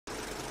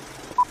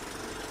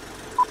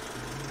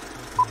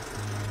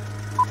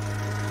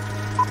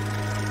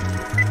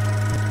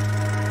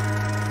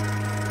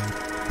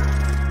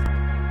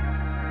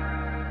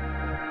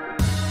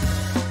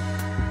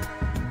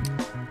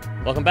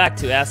Welcome back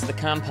to Ask the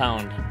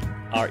Compound.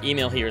 Our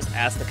email here is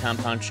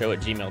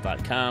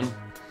askthecompoundshow@gmail.com.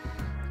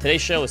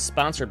 Today's show is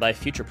sponsored by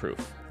Futureproof.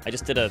 I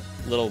just did a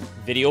little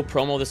video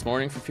promo this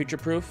morning for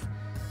Futureproof.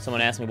 Someone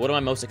asked me, what am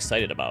I most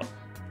excited about?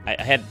 I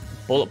had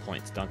bullet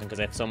points, Duncan, because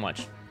I have so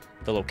much.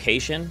 The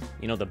location,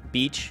 the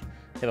beach.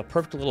 They have a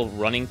perfect little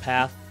running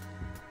path,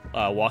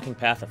 walking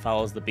path that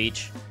follows the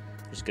beach.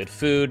 There's good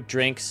food,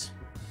 drinks.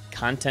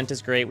 Content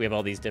is great. We have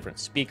all these different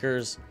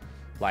speakers,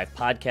 live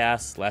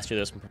podcasts. Last year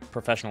there was some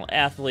professional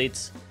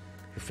athletes,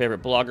 your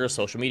favorite bloggers,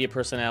 social media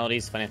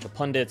personalities, financial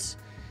pundits.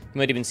 You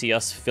might even see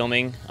us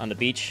filming on the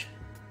beach,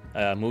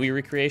 movie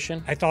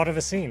recreation. I thought of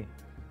a scene.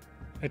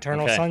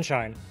 Eternal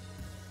Sunshine.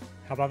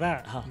 How about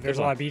that? Oh, There's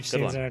a lot of beach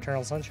scenes in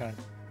Eternal Sunshine.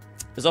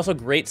 There's also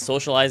great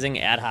socializing,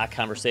 ad hoc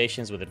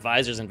conversations with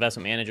advisors,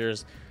 investment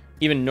managers,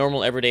 even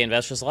normal everyday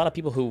investors. A lot of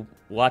people who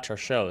watch our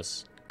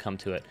shows come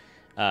to it.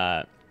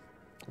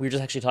 We were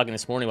just actually talking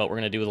this morning about what we're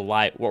going to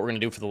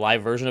do for the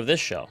live version of this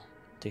show,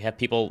 to have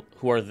people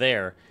who are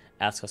there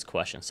ask us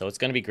questions. So it's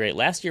going to be great.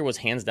 Last year was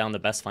hands down the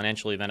best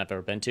financial event I've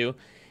ever been to,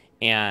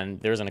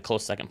 and there was in a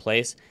close second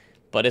place.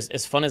 But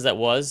as fun as that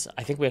was,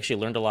 I think we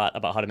actually learned a lot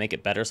about how to make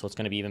it better, so it's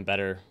going to be even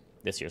better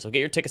this year. So get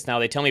your tickets now.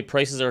 They tell me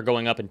prices are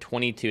going up in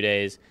 22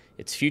 days.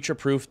 It's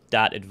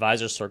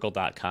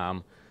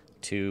futureproof.advisorcircle.com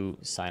to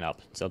sign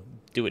up. So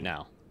do it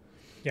now.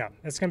 Yeah,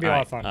 it's going to be a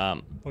lot of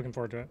fun. Looking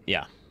forward to it.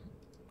 Yeah.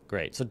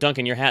 Great. So,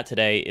 Duncan, your hat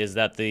today, is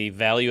that the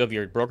value of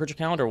your brokerage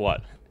account or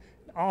what?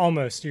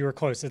 Almost. You were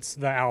close. It's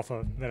the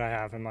alpha that I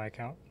have in my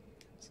account.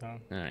 So. All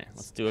right.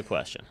 Let's do a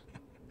question.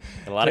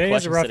 A lot today of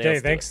questions is a rough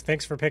today. Day.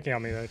 Thanks for picking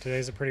on me, though.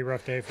 Today's a pretty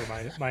rough day for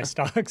my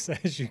stocks,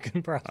 as you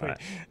can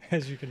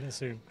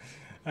assume.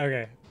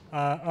 Okay.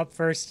 Up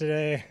first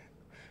today,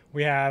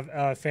 we have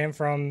a fan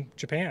from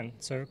Japan.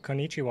 So,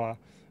 konnichiwa,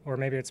 or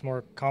maybe it's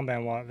more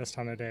konbanwa at this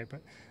time of the day.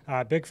 But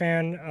big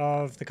fan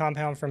of the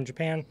compound from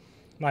Japan.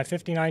 My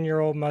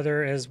 59-year-old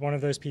mother is one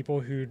of those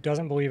people who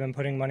doesn't believe in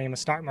putting money in the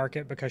stock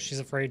market because she's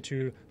afraid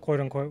to,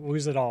 quote-unquote,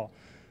 lose it all.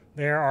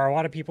 There are a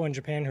lot of people in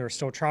Japan who are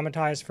still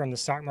traumatized from the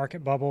stock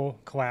market bubble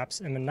collapse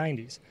in the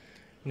 90s.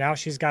 Now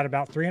she's got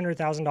about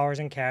 $300,000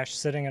 in cash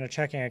sitting in a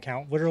checking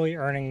account, literally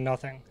earning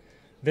nothing.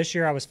 This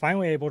year, I was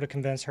finally able to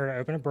convince her to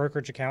open a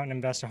brokerage account and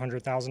invest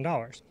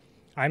 $100,000.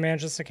 I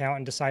manage this account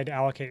and decide to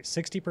allocate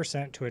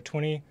 60% to a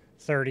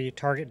 2030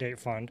 target date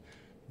fund.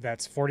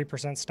 That's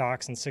 40%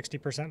 stocks and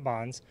 60%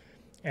 bonds.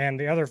 And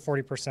the other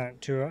 40%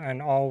 to an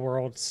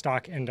all-world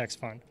stock index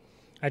fund.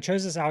 I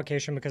chose this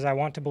allocation because I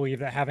want to believe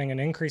that having an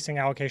increasing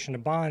allocation to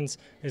bonds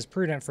is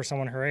prudent for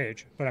someone her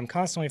age, but I'm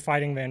constantly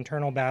fighting the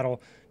internal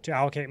battle to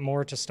allocate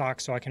more to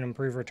stocks so I can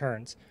improve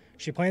returns.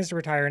 She plans to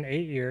retire in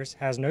 8 years,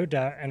 has no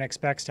debt, and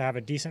expects to have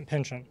a decent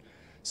pension,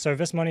 so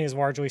this money is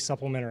largely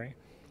supplementary.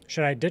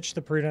 Should I ditch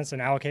the prudence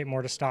and allocate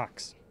more to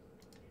stocks?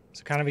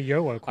 It's kind of a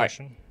YOLO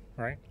question,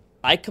 right?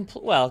 I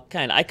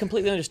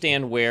completely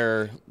understand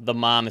where the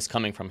mom is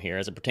coming from here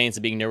as it pertains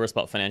to being nervous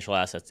about financial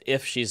assets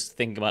if she's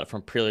thinking about it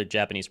from a purely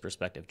Japanese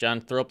perspective. John,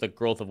 throw up the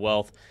growth of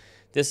wealth.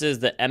 This is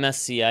the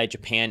MSCI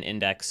Japan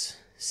Index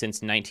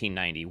since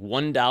 1990.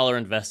 $1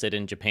 invested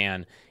in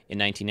Japan in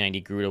 1990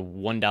 grew to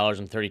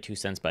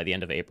 $1.32 by the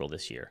end of April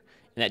this year.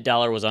 And that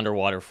dollar was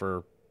underwater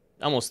for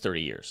almost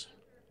 30 years.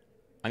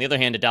 On the other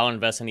hand, a dollar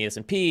invested in the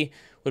S&P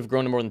would have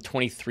grown to more than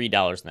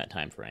 $23 in that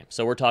time frame.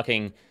 So we're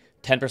talking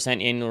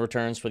 10% annual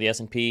returns for the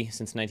S&P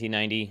since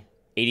 1990,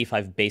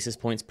 85 basis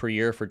points per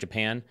year for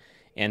Japan.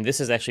 And this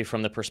is actually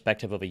from the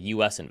perspective of a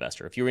U.S.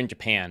 investor. If you were in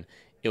Japan,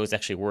 it was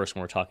actually worse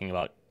when we're talking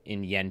about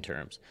in yen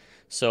terms.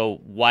 So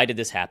why did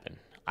this happen?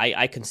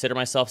 I consider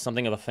myself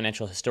something of a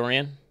financial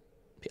historian.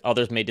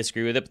 Others may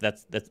disagree with it, but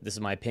this is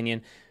my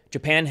opinion.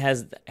 Japan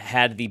has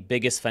had the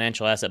biggest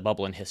financial asset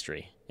bubble in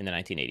history in the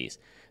 1980s.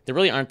 There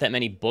really aren't that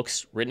many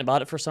books written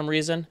about it for some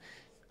reason.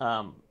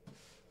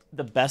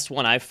 The best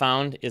one I've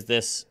found is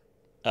this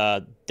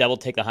Devil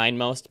Take the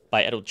Hindmost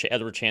by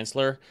Edward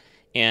Chancellor,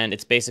 and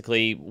it's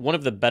basically one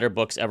of the better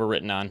books ever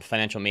written on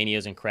financial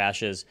manias and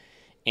crashes,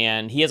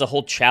 and he has a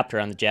whole chapter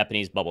on the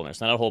Japanese bubble.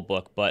 It's not a whole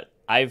book, but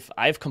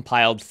I've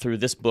compiled through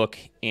this book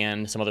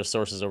and some other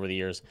sources over the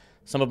years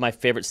some of my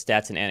favorite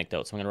stats and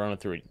anecdotes. I'm going to run them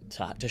through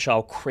to show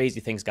how crazy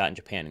things got in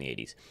Japan in the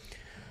 80s.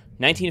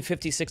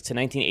 1956 to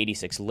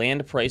 1986,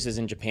 land prices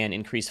in Japan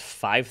increased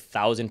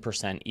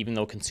 5,000%, even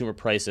though consumer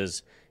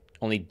prices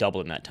only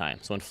doubled in that time.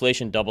 So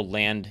inflation doubled,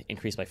 land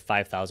increased by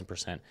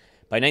 5,000%.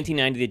 By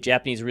 1990, the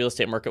Japanese real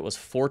estate market was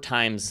 4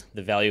 times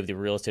the value of the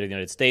real estate of the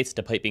United States,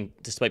 despite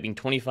being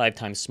 25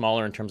 times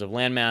smaller in terms of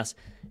land mass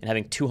and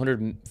having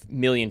 200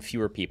 million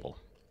fewer people.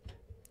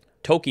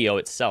 Tokyo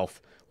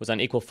itself was on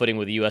equal footing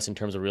with the U.S. in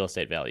terms of real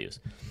estate values.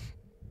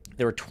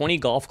 There were 20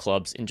 golf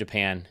clubs in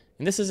Japan,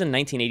 and this is in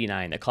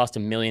 1989, that cost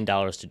 $1 million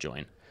to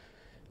join.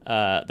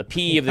 The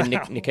PE of the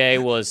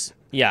Nikkei was,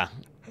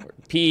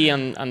 PE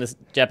on the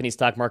Japanese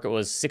stock market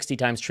was 60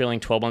 times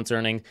trailing 12 months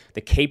earning.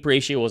 The CAPE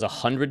ratio was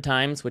 100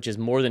 times, which is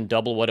more than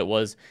double what it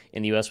was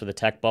in the U.S. for the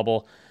tech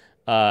bubble.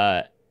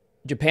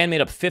 Japan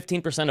made up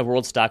 15% of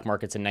world stock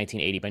markets in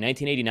 1980. By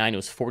 1989, it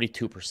was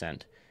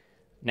 42%.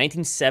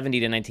 1970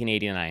 to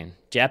 1989,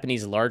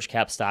 Japanese large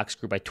cap stocks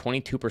grew by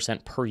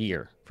 22% per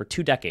year for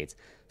 2 decades.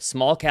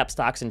 Small cap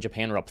stocks in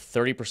Japan were up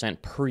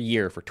 30% per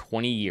year for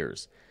 20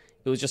 years.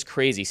 It was just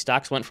crazy.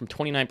 Stocks went from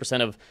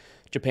 29% of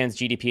Japan's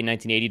GDP in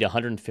 1980 to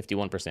 151%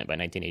 by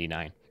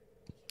 1989.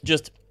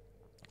 Just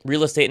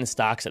real estate and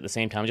stocks at the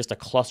same time, just a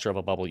cluster of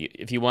a bubble.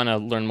 If you want to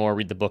learn more,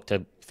 read the book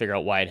to figure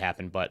out why it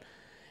happened. But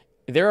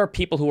there are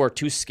people who are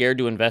too scared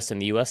to invest in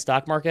the U.S.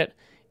 stock market,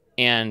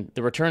 and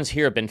the returns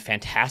here have been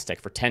fantastic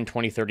for 10,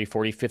 20, 30,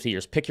 40, 50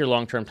 years. Pick your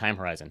long-term time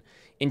horizon.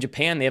 In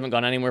Japan, they haven't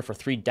gone anywhere for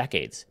 3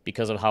 decades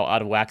because of how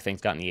out of whack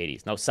things got in the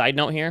 80s. Now, side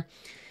note here,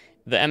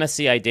 the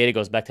MSCI data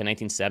goes back to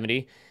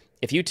 1970.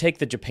 If you take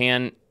the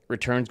Japan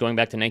returns going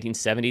back to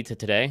 1970 to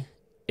today,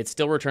 it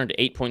still returned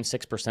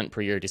 8.6%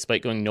 per year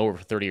despite going nowhere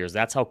for 30 years.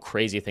 That's how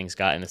crazy things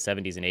got in the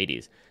 70s and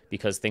 80s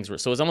because things were,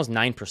 so it was almost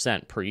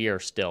 9% per year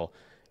still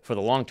for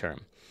the long term.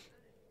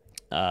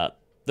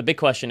 The big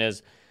question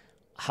is,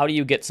 how do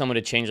you get someone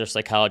to change their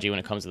psychology when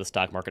it comes to the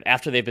stock market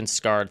after they've been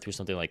scarred through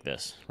something like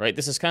this, right?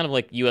 This is kind of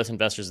like U.S.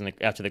 investors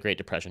after the Great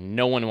Depression.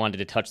 No one wanted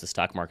to touch the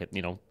stock market.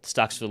 You know,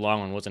 stocks for the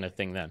long run wasn't a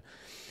thing then.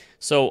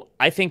 So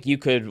I think you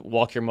could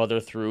walk your mother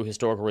through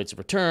historical rates of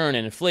return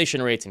and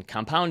inflation rates and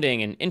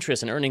compounding and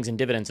interest and earnings and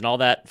dividends and all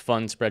that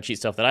fun spreadsheet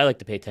stuff that I like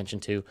to pay attention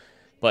to.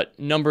 But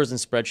numbers and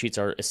spreadsheets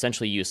are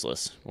essentially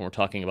useless when we're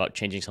talking about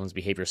changing someone's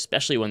behavior,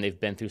 especially when they've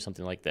been through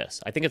something like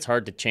this. I think it's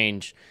hard to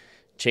change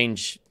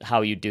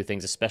how you do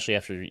things, especially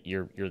after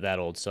you're that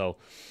old. So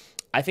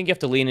I think you have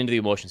to lean into the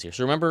emotions here.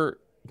 So remember,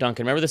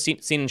 Duncan, remember the scene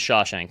in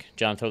Shawshank?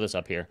 John, throw this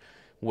up here,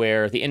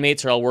 where the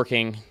inmates are all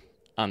working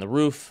on the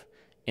roof,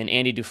 and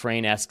Andy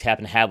Dufresne asks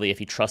Captain Hadley if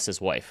he trusts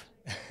his wife,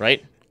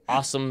 right?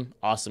 Awesome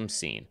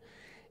scene.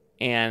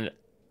 And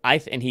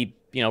he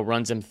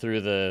runs him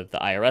through the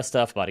IRS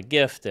stuff about a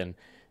gift, and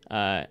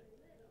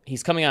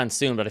he's coming on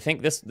soon. But I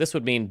think this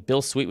would mean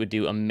Bill Sweet would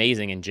do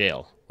amazing in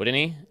jail, wouldn't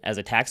he? As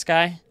a tax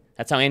guy.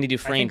 That's how Andy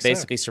Dufresne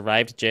basically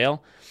survived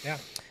jail. Yeah.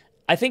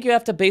 I think you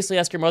have to basically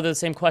ask your mother the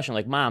same question,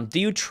 like, Mom, do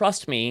you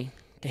trust me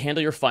to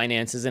handle your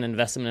finances and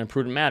invest them in a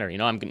prudent manner? You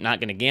know, I'm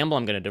not going to gamble.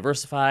 I'm going to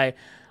diversify.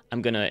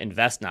 I'm going to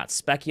invest, not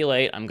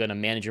speculate. I'm going to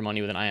manage your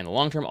money with an eye on the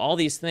long term, all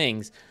these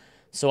things.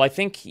 So I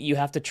think you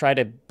have to try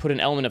to put an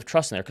element of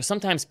trust in there, because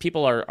sometimes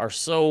people are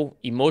so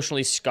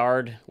emotionally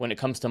scarred when it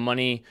comes to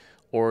money,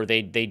 or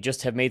they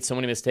just have made so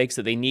many mistakes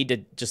that they need to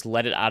just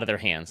let it out of their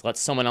hands. Let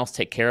someone else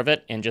take care of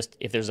it, and just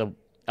if there's a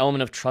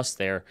element of trust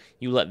there,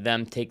 you let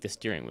them take the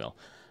steering wheel.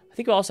 I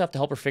think you also have to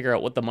help her figure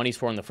out what the money's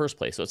for in the first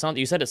place. So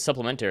you said it's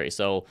supplementary.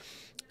 So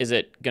is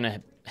it going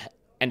to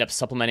end up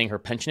supplementing her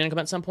pension income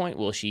at some point?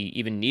 Will she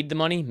even need the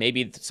money?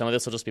 Maybe some of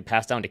this will just be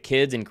passed down to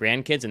kids and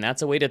grandkids, and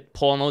that's a way to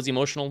pull on those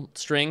emotional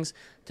strings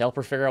to help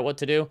her figure out what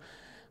to do.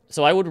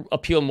 So I would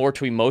appeal more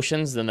to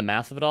emotions than the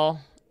math of it all.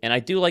 And I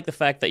do like the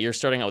fact that you're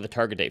starting out with a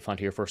target date fund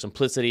here for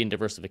simplicity and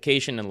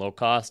diversification and low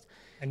cost.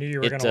 I knew you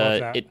were going to love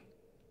that.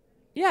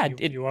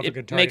 You love a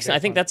good target makes sense. I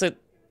think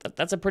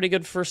that's a pretty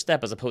good first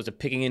step as opposed to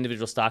picking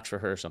individual stocks for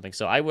her or something.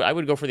 So I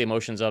would go for the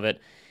emotions of it,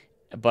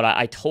 but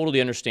I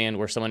totally understand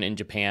where someone in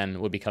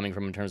Japan would be coming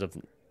from in terms of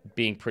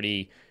being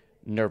pretty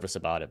nervous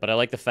about it. But I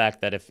like the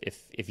fact that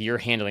if you're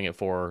handling it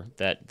for her,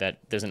 that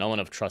there's an element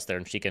of trust there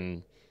and she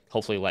can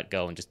hopefully let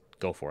go and just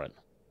go for it.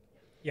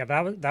 Yeah,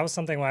 that was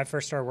something when I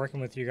first started working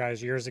with you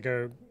guys years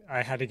ago,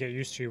 I had to get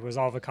used to, was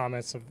all the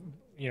comments of,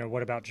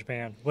 what about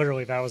Japan?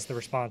 Literally, that was the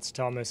response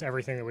to almost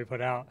everything that we put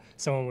out.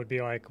 Someone would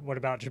be like, what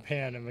about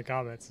Japan in the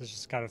comments? It's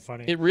just kind of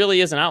funny. It really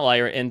is an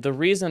outlier. And the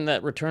reason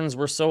that returns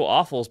were so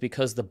awful is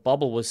because the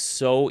bubble was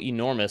so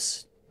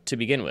enormous to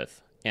begin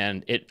with.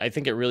 And I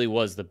think it really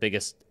was the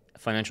biggest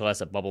financial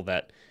asset bubble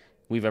that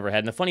we've ever had.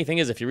 And the funny thing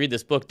is, if you read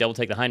this book, Devil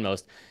Take the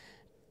Hindmost,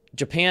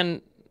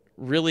 Japan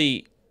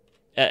really,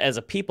 as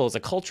a people, as a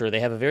culture, they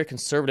have a very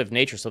conservative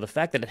nature. So the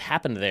fact that it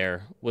happened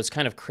there was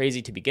kind of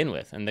crazy to begin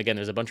with. And again,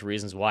 there's a bunch of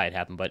reasons why it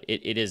happened, but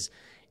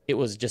it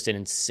was just an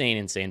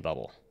insane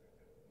bubble.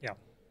 Yeah.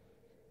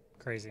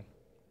 Crazy.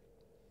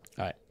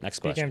 All right, next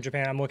question. Speaking of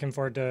Japan, I'm looking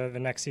forward to the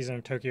next season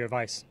of Tokyo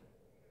Vice.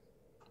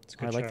 It's a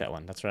good show. I like that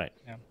one. That's right.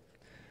 Yeah.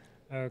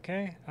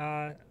 Okay.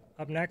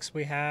 Up next,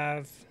 we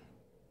have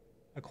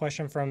a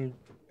question from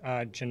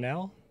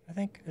Janelle, I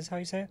think is how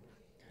you say it.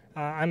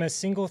 I'm a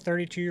single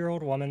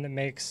 32-year-old woman that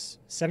makes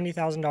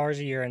 $70,000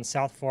 a year in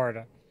South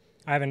Florida.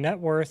 I have a net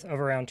worth of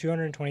around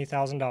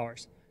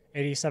 $220,000.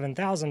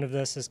 $87,000 of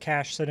this is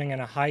cash sitting in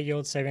a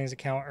high-yield savings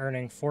account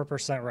earning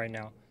 4% right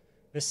now.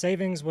 This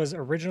savings was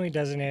originally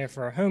designated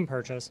for a home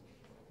purchase,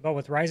 but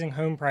with rising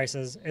home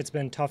prices, it's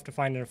been tough to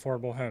find an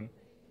affordable home.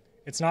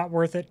 It's not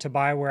worth it to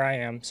buy where I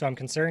am, so I'm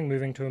considering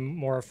moving to a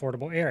more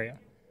affordable area.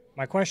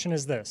 My question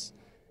is this.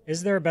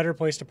 Is there a better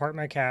place to park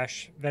my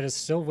cash that is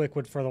still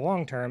liquid for the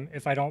long term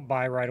if I don't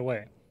buy right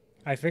away?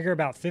 I figure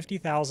about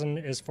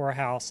 $50,000 is for a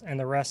house and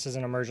the rest is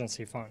an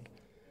emergency fund.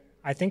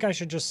 I think I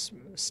should just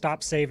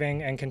stop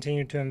saving and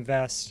continue to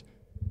invest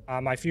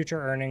my future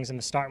earnings in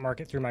the stock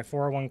market through my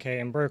 401k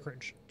and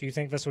brokerage. Do you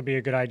think this would be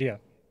a good idea?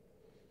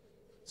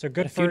 So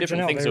good for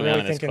Janelle. They're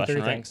really thinking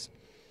through things.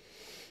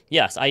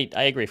 Yes, I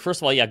agree.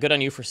 First of all, yeah, good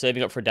on you for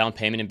saving up for down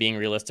payment and being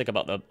realistic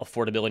about the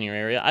affordability in your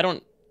area. I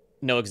don't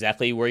know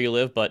exactly where you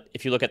live, but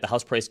if you look at the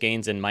house price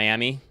gains in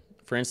Miami,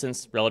 for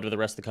instance, relative to the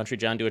rest of the country,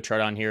 John, do a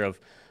chart on here of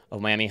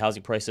Miami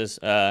housing prices.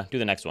 Do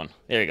the next one.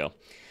 There you go.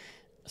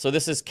 So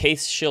this is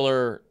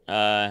Case-Shiller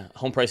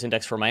home price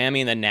index for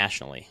Miami and then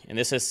nationally. And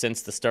this is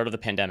since the start of the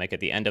pandemic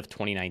at the end of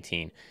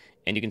 2019.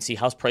 And you can see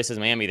house prices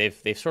in Miami,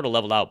 they've sort of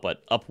leveled out,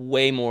 but up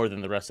way more than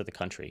the rest of the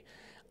country.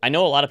 I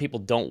know a lot of people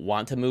don't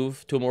want to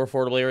move to a more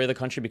affordable area of the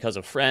country because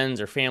of friends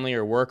or family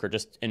or work or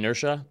just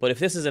inertia. But if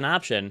this is an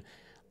option,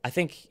 I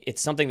think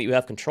it's something that you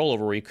have control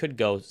over where you could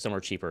go somewhere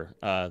cheaper.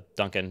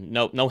 Duncan,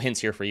 no hints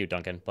here for you,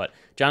 Duncan. But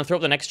John, throw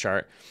up the next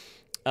chart.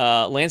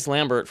 Lance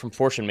Lambert from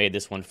Fortune made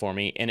this one for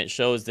me, and it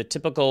shows the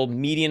typical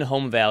median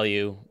home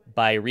value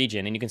by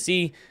region. And you can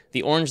see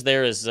the orange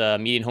there is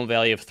median home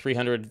value of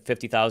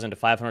 $350,000 to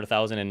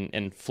 $500,000,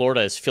 and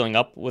Florida is filling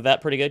up with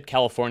that pretty good.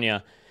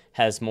 California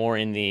has more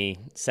in the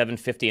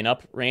 750 and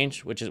up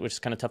range, which is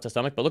kind of tough to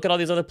stomach. But look at all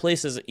these other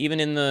places,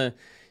 even in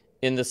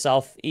the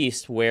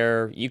southeast,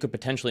 where you could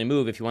potentially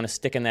move if you want to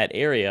stick in that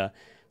area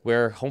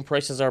where home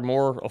prices are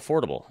more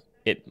affordable.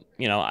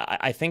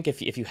 I think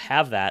if you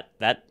have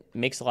that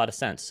makes a lot of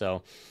sense.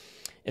 So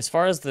as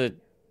far as the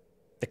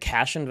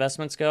cash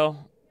investments go,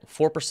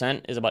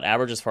 4% is about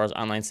average as far as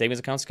online savings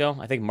accounts go.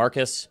 I think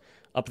Marcus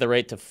upped the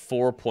rate to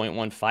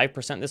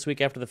 4.15% this week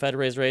after the Fed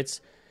raised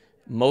rates.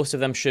 Most of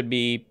them should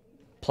be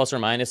plus or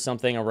minus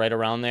something or right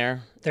around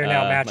there. They're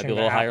now matching a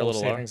little the higher, a Apple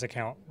little savings lower.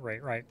 account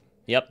rate, right?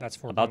 Yep, That's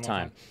 4.15. about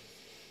time.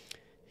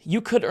 You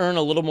could earn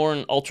a little more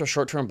in ultra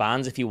short-term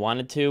bonds if you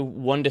wanted to.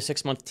 1 to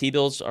 6 month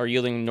T-bills are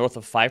yielding north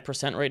of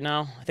 5% right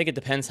now. I think it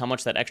depends how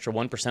much that extra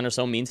 1% or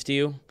so means to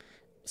you.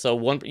 So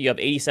you have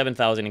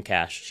 $87,000 in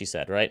cash, she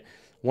said, right?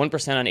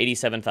 1% on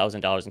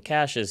 $87,000 in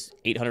cash is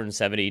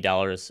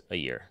 $870 a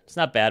year. It's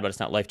not bad, but it's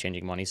not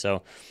life-changing money.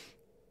 So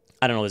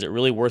I don't know, is it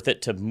really worth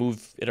it to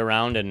move it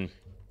around and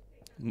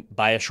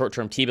buy a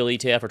short-term T-bill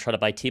ETF or try to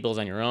buy T-bills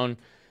on your own?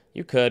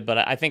 You could, but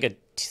I think a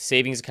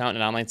savings account,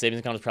 an online savings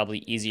account, is probably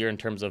easier in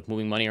terms of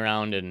moving money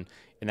around and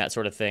that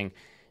sort of thing.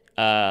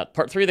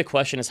 Part 3 of the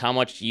question is how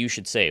much you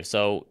should save.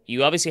 So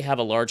you obviously have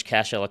a large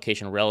cash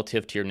allocation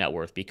relative to your net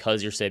worth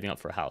because you're saving up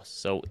for a house.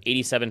 So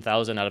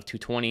 $87,000 out of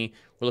 $220,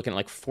 we're looking at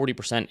like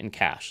 40% in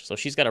cash. So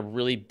she's got a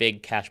really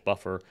big cash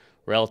buffer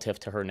relative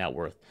to her net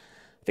worth.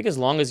 I think as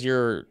long as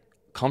you're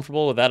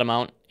comfortable with that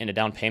amount in a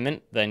down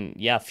payment, then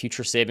yeah,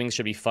 future savings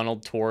should be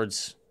funneled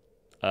towards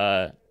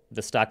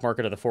the stock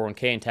market or the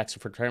 401k and tax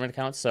deferred retirement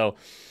accounts. So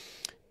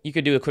you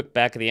could do a quick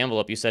back of the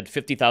envelope. You said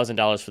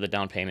 $50,000 for the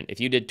down payment. If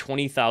you did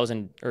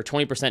 20,000 or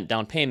 20%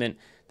 down payment,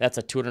 that's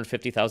a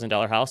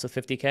 $250,000 house with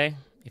 50K.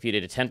 If you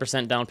did a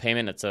 10% down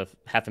payment, that's a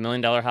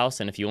 $500,000 house.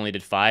 And if you only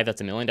did 5,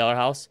 that's $1 million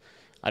house.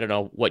 I don't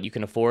know what you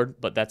can afford,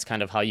 but that's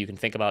kind of how you can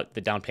think about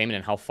the down payment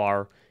and how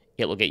far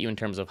it will get you in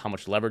terms of how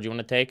much leverage you want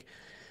to take.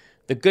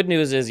 The good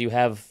news is you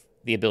have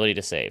the ability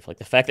to save. Like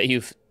the fact that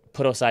you've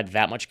put aside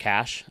that much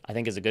cash, I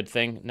think is a good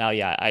thing. Now,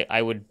 yeah,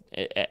 I would,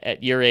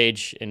 at your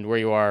age and where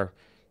you are,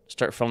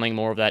 start funneling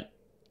more of that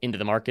into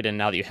the market. And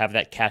now that you have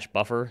that cash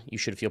buffer, you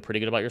should feel pretty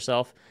good about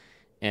yourself.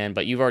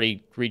 But you've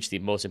already reached the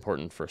most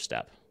important first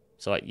step.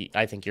 So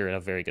I think you're in a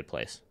very good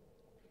place.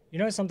 You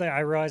know, something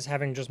I realized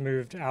having just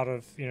moved out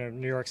of,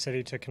 New York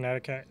City to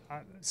Connecticut,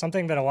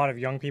 something that a lot of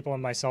young people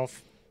and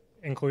myself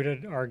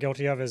included are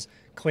guilty of is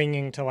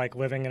clinging to like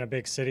living in a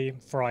big city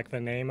for like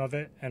the name of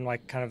it. And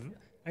like kind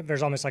of,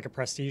 there's almost like a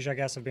prestige, I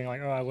guess, of being like,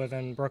 oh, I live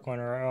in Brooklyn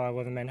or oh, I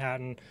live in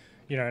Manhattan,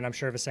 and I'm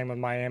sure the same with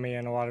Miami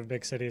and a lot of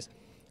big cities.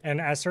 And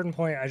at a certain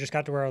point, I just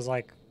got to where I was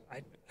like,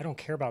 I don't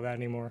care about that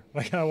anymore.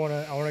 Like I want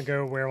to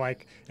go where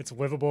like it's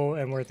livable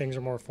and where things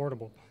are more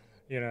affordable.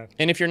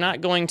 And if you're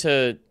not going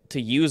to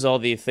use all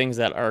the things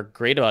that are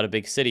great about a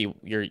big city,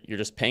 you're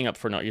just paying up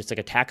for it's like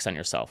a tax on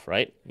yourself,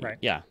 right? Right.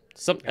 Yeah.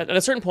 At a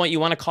certain point, you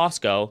want a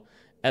Costco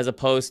as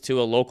opposed to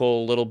a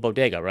local little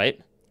bodega, right?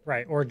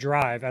 Right. Or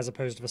drive as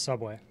opposed to a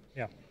Subway.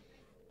 Yeah.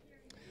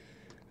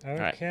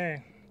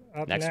 Okay.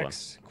 Right. Up next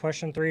one.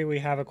 Question 3, we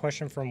have a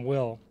question from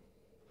Will.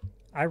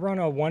 I run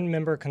a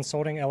one-member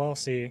consulting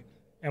LLC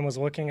and was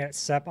looking at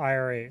SEP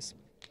IRAs.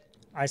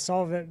 I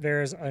saw that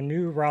there's a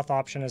new Roth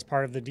option as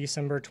part of the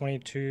December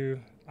 22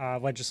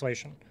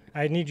 legislation.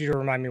 I need you to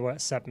remind me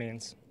what SEP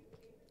means.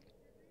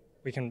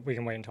 We can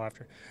wait until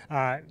after.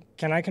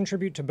 Can I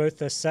contribute to both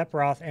the SEP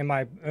Roth and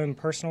my own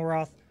personal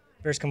Roth?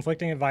 There's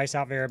conflicting advice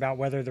out there about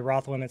whether the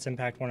Roth limits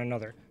impact one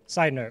another.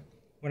 Side note,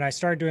 when I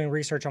started doing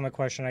research on my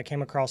question, I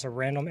came across a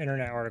random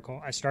internet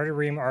article. I started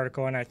reading the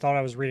article and I thought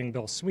I was reading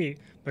Bill Sweet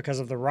because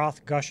of the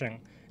Roth gushing.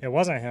 It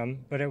wasn't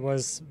him, but it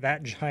was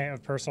that giant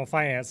of personal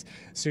finance,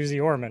 Susie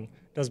Orman.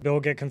 Does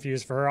Bill get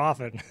confused for her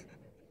often?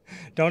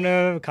 Don't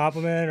know,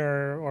 compliment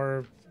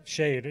or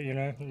shade,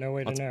 no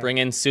way to know. Let's bring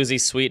in Susie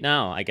Sweet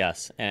now, I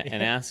guess,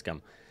 and ask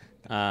him.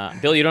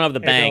 Bill, you don't have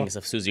the bangs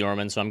of Susie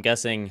Orman, so I'm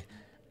guessing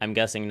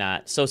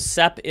not. So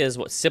SEP is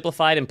what?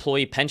 Simplified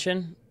Employee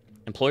Pension?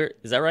 Employer,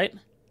 is that right?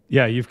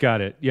 Yeah, you've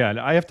got it. Yeah, and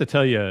I have to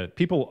tell you,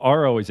 people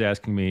are always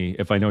asking me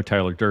if I know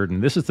Tyler Durden.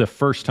 This is the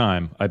first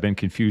time I've been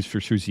confused for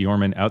Susie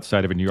Orman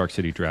outside of a New York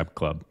City Drab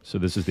Club. So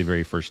this is the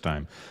very first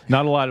time.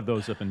 Not a lot of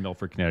those up in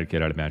Milford,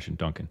 Connecticut, I'd imagine,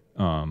 Duncan.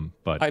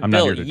 But right, I'm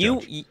Bill, not here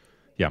to judge.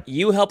 Yeah.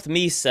 You helped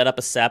me set up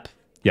a SEP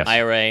Yes.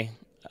 IRA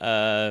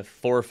 4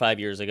 or 5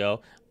 years ago.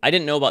 I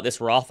didn't know about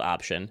this Roth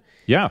option.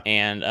 Yeah.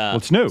 And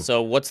it's new.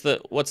 So what's the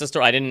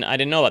story? I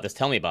didn't know about this.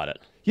 Tell me about it.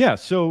 Yeah,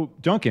 so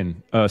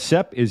Duncan,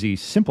 SEP is a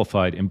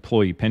simplified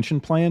employee pension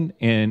plan,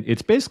 and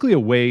it's basically a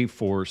way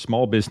for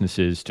small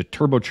businesses to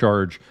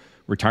turbocharge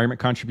retirement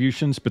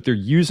contributions, but they're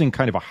using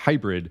kind of a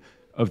hybrid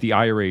of the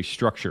IRA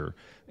structure.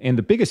 And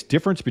the biggest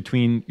difference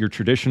between your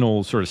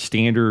traditional sort of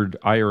standard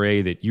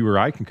IRA that you or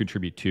I can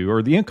contribute to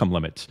are the income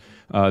limits.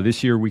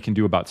 This year we can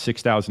do about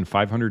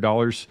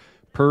 $6,500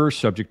 per,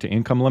 subject to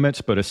income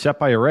limits, but a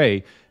SEP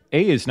IRA,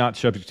 A, is not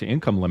subject to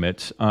income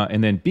limits,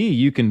 and then B,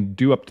 you can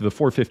do up to the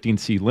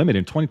 415C limit.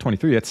 In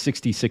 2023, that's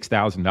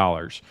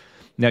 $66,000.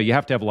 Now, you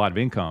have to have a lot of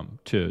income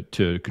to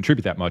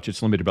contribute that much.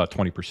 It's limited about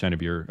 20%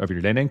 of your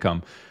net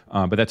income,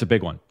 but that's a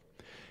big one.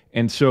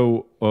 And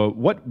so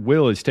what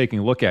Will is taking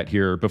a look at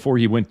here before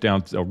he went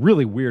down a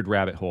really weird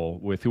rabbit hole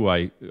with who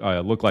I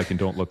look like and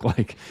don't look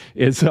like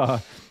is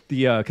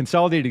the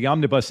Consolidated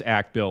Omnibus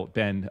Act bill,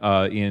 Ben,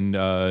 in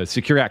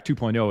Secure Act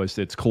 2.0, as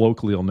it's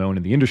colloquially known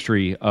in the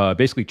industry,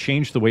 basically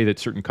changed the way that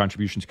certain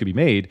contributions could be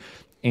made.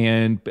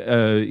 And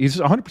he's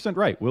 100%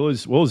 right. Will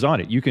is on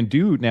it. You can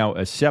do now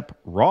a SEP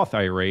Roth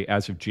IRA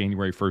as of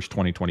January 1st,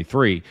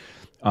 2023.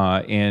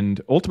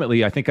 And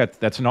ultimately, I think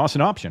that's an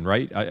awesome option,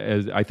 right?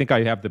 I think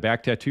I have the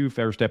back tattoo,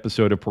 first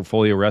episode of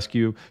Portfolio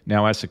Rescue,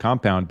 now Ask the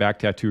Compound. Back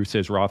tattoo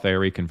says Roth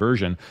IRA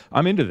conversion.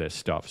 I'm into this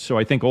stuff. So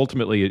I think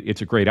ultimately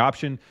it's a great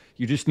option.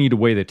 You just need to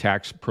weigh the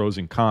tax pros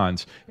and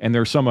cons. And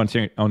there are some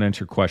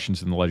unanswered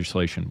questions in the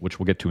legislation, which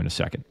we'll get to in a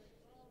second.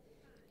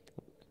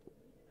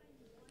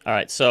 All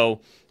right. So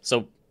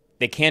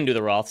they can do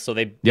the Roth, so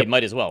they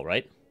might as well,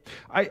 right?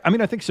 I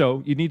mean, I think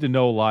so. You need to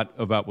know a lot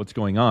about what's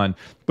going on.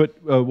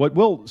 But what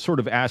Will sort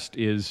of asked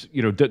is,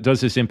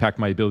 does this impact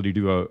my ability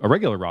to do a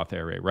regular Roth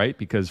IRA, right?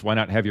 Because why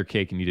not have your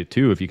cake and eat it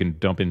too? If you can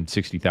dump in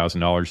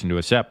 $60,000 into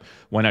a SEP,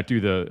 why not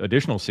do the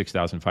additional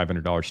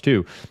 $6,500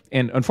 too?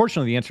 And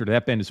unfortunately, the answer to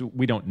that, Ben, is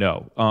we don't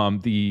know.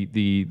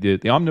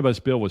 The omnibus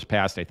bill was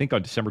passed, I think,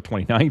 on December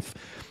 29th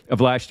of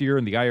last year,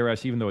 and the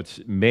IRS, even though it's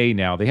May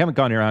now, they haven't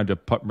gone around to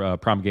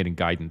promulgating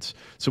guidance.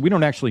 So we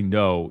don't actually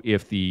know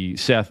if the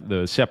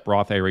SEP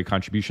Roth IRA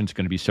contribution is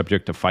going to be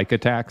subject to FICA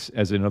tax,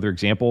 as another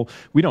example.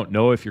 We don't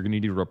know if you're going to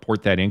need to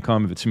report that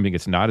income if it's something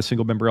that's not a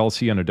single member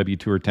LLC on a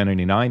W-2 or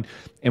 1099.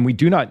 And we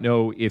do not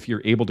know if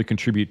you're able to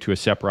contribute to a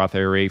SEP Roth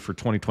IRA for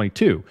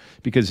 2022,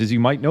 because as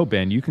you might know,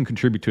 Ben, you can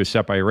contribute to a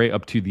SEP IRA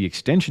up to the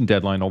extension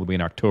deadline all the way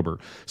in October.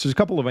 So there's a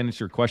couple of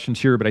unanswered questions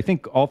here, but I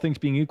think all things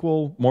being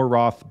equal, more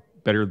Roth,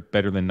 better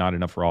than not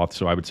enough Roth.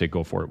 So I would say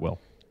go for it, Will.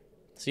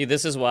 See,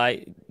 this is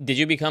why. Did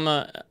you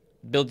become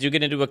Bill, did you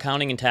get into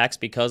accounting and tax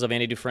because of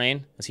Andy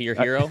Dufresne? Was he your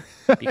hero?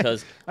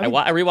 Because I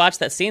rewatched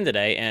that scene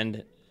today,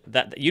 and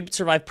that you'd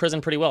survive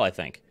prison pretty well, I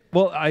think.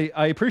 Well,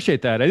 I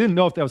appreciate that. I didn't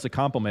know if that was a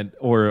compliment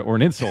or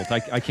an insult.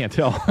 I can't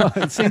tell.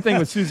 Same thing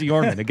with Susie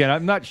Orman. Again,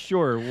 I'm not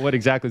sure what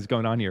exactly is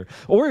going on here.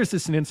 Or is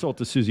this an insult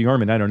to Susie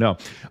Orman? I don't know.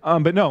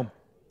 But no.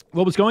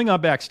 What was going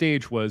on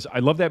backstage was, I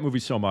love that movie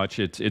so much.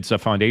 It's a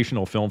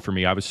foundational film for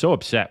me. I was so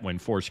upset when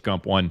Forrest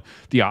Gump won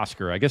the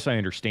Oscar. I guess I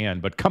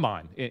understand, but come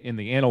on. In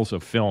the annals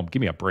of film, give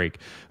me a break.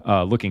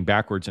 Looking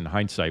backwards in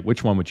hindsight,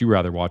 which one would you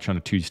rather watch on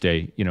a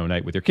Tuesday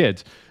night with your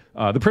kids?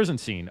 The prison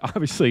scene,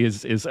 obviously,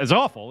 is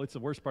awful. It's the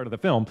worst part of the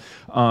film.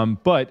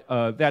 But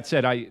that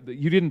said,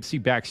 you didn't see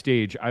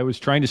backstage. I was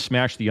trying to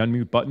smash the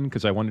unmute button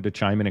because I wanted to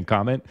chime in and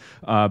comment,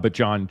 but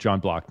John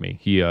blocked me.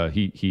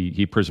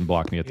 He prison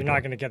blocked me at the door. You're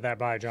not going to get that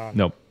by John.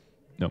 Nope.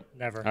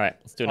 Never. All right,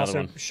 let's do another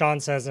one. Sean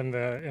says in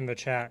the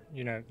chat,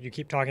 you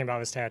keep talking about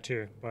this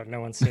tattoo, but no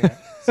one's seen it.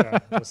 So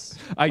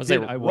I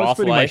was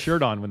putting my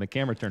shirt on when the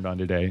camera turned on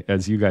today,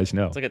 as you guys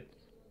know. It's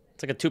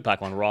like a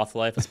Tupac one, Roth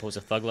Life as opposed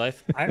to Thug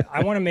Life.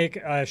 I want to make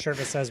a shirt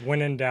that says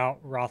 "When in doubt,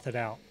 Roth it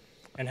out,"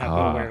 and have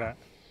Will wear that.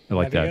 I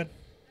like that.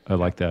 I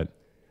like that.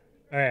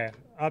 All right.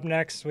 Up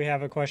next, we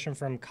have a question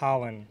from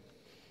Colin.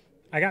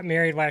 I got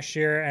married last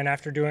year, and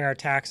after doing our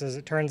taxes,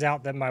 it turns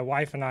out that my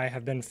wife and I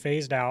have been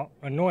phased out,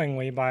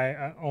 annoyingly,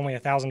 by only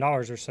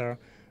 $1,000 or so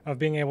of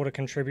being able to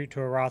contribute to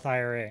a Roth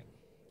IRA.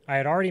 I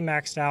had already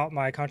maxed out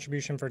my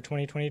contribution for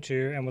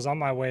 2022 and was on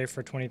my way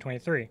for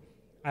 2023.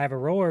 I have a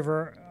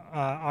rollover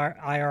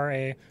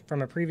IRA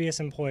from a previous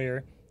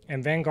employer,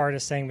 and Vanguard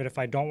is saying that if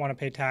I don't want to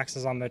pay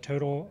taxes on the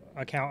total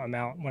account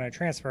amount when I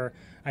transfer,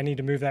 I need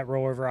to move that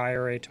rollover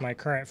IRA to my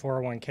current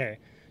 401k.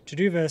 To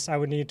do this, I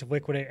would need to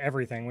liquidate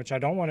everything, which I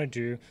don't want to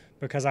do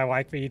because I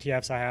like the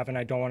ETFs I have and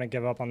I don't want to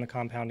give up on the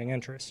compounding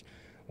interest.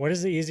 What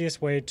is the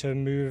easiest way to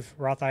move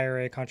Roth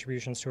IRA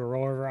contributions to a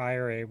rollover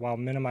IRA while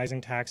minimizing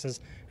taxes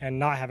and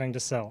not having to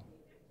sell?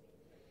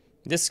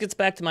 This gets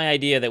back to my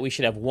idea that we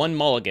should have one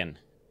mulligan.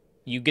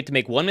 You get to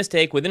make one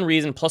mistake within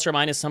reason, plus or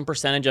minus some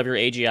percentage of your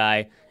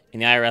AGI,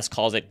 and the IRS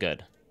calls it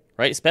good,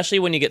 right? Especially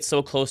when you get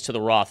so close to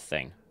the Roth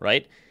thing,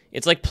 right?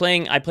 It's like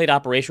I played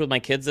Operation with my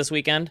kids this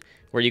weekend,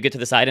 where you get to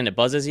the side and it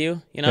buzzes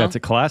you, you know? That's a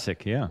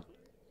classic, yeah.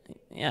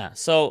 Yeah.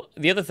 So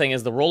the other thing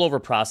is the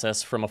rollover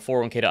process from a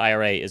 401k to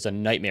IRA is a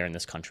nightmare in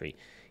this country.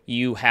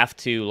 You have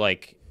to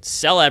like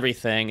sell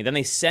everything, and then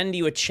they send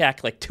you a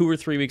check like 2 or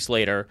 3 weeks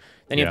later.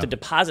 Then you have to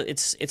deposit.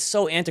 It's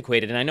so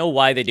antiquated, and I know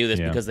why they do this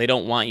because they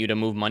don't want you to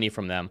move money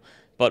from them.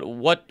 But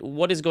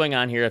what is going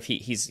on here? If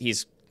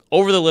he's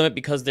over the limit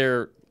because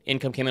their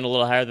income came in a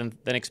little higher than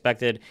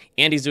expected,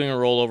 and he's doing a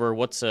rollover.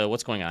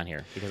 What's going on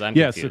here? Because I'm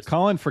confused. So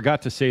Colin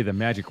forgot to say the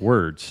magic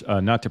words,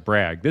 not to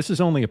brag. This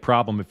is only a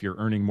problem if you're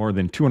earning more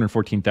than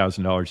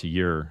 $214,000 a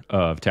year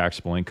of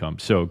taxable income.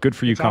 So good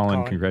for you,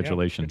 Colin.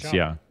 Congratulations.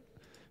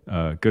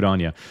 Good on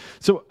you.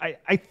 So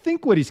I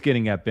think what he's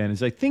getting at, Ben,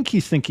 is I think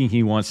he's thinking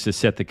he wants to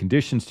set the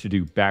conditions to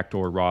do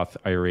backdoor Roth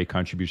IRA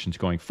contributions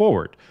going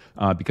forward.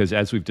 Because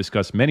as we've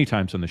discussed many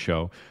times on the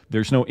show,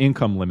 there's no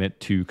income limit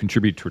to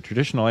contribute to a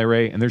traditional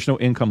IRA, and there's no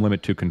income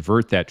limit to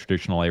convert that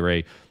traditional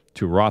IRA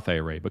to a Roth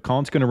IRA. But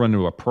Colin's going to run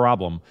into a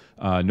problem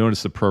known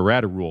as the pro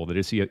rata rule, that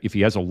is, if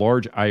he has a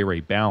large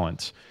IRA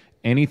balance,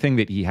 anything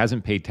that he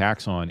hasn't paid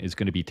tax on is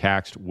going to be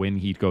taxed when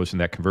he goes in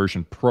that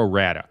conversion pro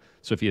rata.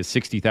 So if he has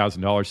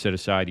 $60,000 set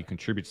aside, he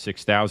contributes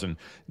 $6,000,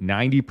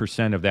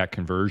 90% of that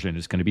conversion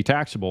is going to be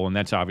taxable, and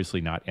that's obviously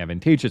not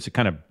advantageous. It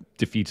kind of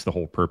defeats the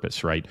whole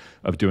purpose, right,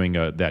 of doing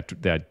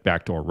that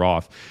backdoor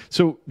Roth.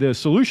 So the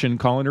solution,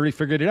 Colin already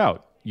figured it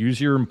out.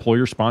 Use your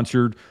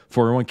employer-sponsored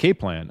 401k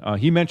plan.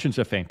 He mentions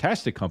a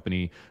fantastic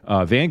company,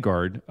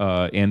 Vanguard,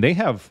 and they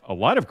have a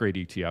lot of great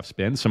ETFs,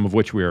 Ben, some of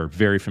which we are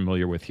very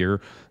familiar with here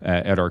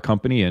at our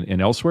company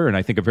and elsewhere, and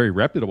I think a very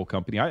reputable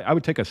company. I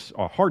would take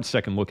a hard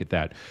second look at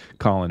that,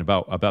 Colin,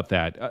 about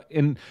that.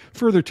 And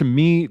further, to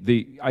me,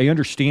 I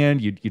understand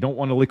you don't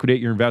want to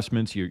liquidate your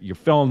investments. You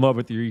fell in love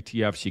with your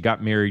ETFs. You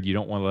got married. You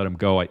don't want to let them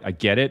go. I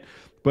get it.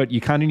 But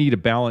you kind of need to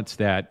balance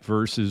that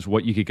versus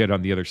what you could get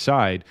on the other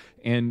side.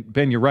 And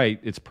Ben, you're right.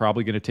 It's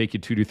probably going to take you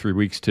 2 to 3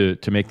 weeks to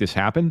make this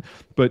happen.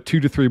 But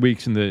 2 to 3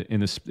 weeks in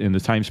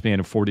the time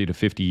span of 40 to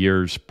 50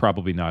 years,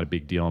 probably not a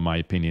big deal in my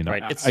opinion.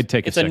 Right. I'd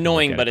take a second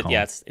annoying, look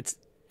at but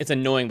it's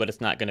annoying, but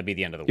it's not going to be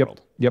the end of the world.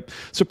 Yep.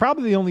 So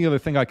probably the only other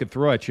thing I could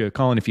throw at you,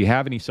 Colin, if you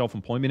have any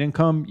self-employment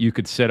income, you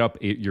could set up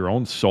your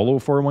own solo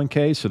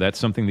 401k. So that's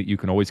something that you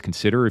can always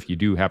consider if you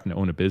do happen to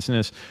own a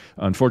business.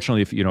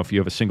 Unfortunately, if you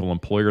have a single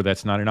employer,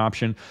 that's not an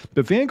option.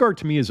 But Vanguard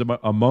to me is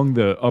among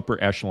the upper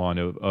echelon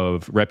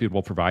of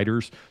reputable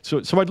providers.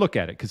 So I'd look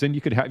at it, because then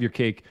you could have your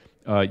cake.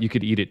 You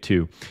could eat it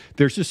too.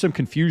 There's just some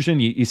confusion.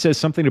 He says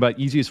something about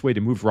easiest way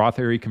to move Roth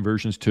IRA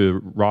conversions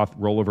to Roth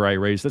rollover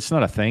IRAs. That's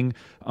not a thing.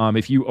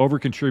 If you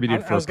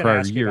over-contributed for a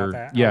prior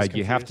year,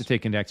 you have to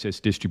take an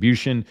excess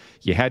distribution.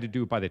 You had to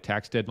do it by the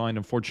tax deadline,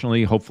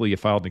 unfortunately. Hopefully you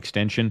filed an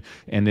extension.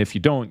 And if you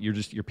don't,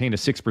 you're paying a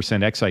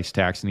 6% excise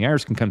tax, and the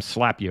IRS can come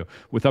slap you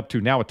with up to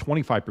now a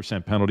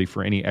 25% penalty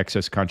for any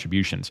excess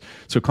contributions.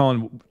 So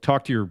Colin,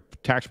 talk to your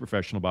tax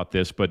professional about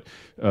this, but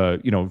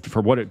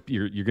for what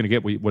you're going to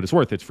get what it's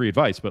worth. It's free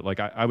advice, but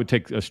I would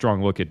take a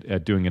strong look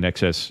at doing an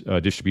excess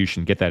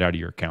distribution. Get that out of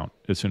your account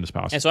as soon as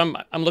possible. And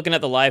so I'm looking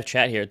at the live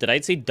chat here. Did I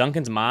see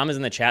Duncan's mom is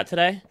in the chat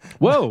today?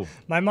 Whoa!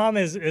 My mom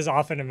is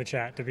often in the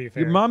chat, to be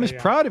fair. Your mom is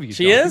proud of you.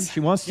 She Duncan. is. She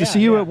wants to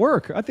see you at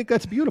work. I think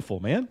that's beautiful,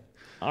 man.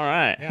 All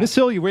right. Miss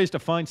Hill, you raised a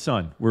fine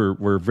son.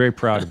 We're very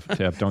proud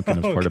to have Duncan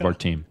as part of our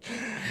team.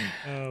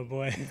 Oh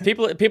boy.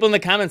 People in the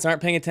comments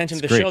aren't paying attention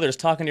to the show. They're just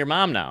talking to your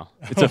mom now.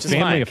 It's a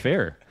family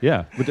affair.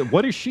 Yeah.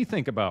 What does she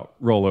think about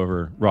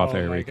rollover Roth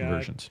IRA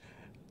conversions?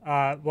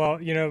 Well,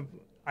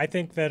 I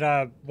think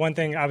that one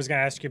thing I was going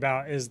to ask you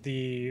about is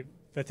the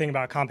thing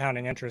about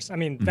compounding interest. I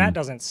mean, that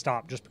doesn't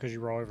stop just because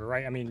you roll over,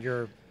 right? I mean,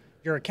 your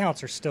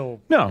accounts are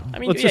still. No. I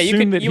mean,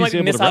 you might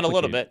miss out a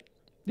little bit.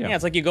 Yeah,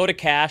 it's like you go to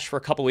cash for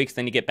a couple weeks,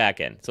 then you get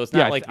back in. So it's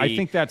not like I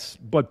think that's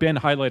what Ben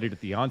highlighted at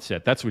the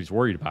onset. That's what he's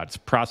worried about. Its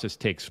process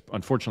takes,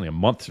 unfortunately, a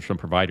month for some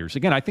providers.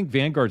 Again, I think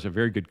Vanguard's a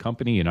very good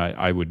company, and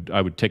I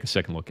would take a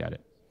second look at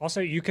it.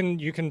 Also, you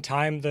can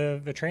time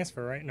the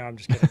transfer, right? No, I'm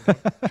just kidding.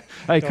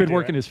 It could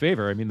work in his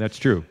favor. I mean, that's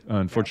true.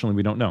 Unfortunately,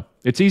 we don't know.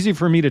 It's easy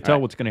for me to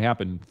tell what's going to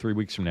happen 3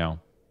 weeks from now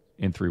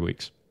in 3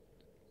 weeks.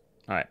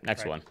 All right,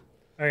 next one.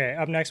 Okay,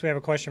 up next we have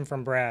a question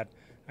from Brad.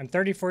 I'm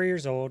 34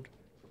 years old,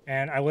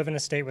 and I live in a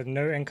state with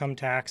no income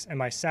tax, and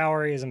my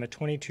salary is in the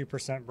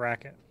 22%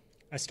 bracket.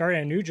 I started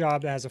a new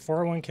job that has a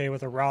 401k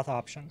with a Roth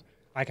option.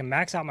 I can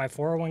max out my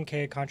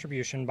 401k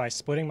contribution by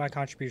splitting my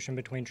contribution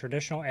between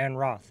traditional and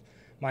Roth.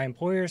 My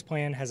employer's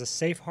plan has a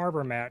safe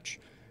harbor match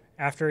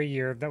after a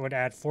year that would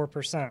add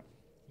 4%,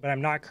 but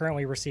I'm not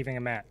currently receiving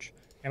a match.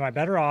 Am I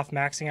better off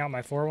maxing out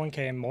my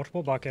 401k in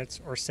multiple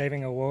buckets or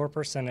saving a lower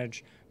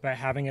percentage but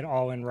having it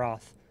all in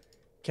Roth?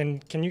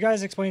 Can you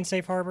guys explain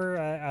safe harbor?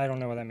 I don't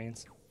know what that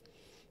means.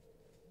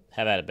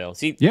 Have at it, Bill.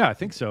 See, yeah, I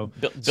think so.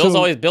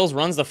 Bill's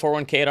runs the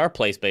 401k at our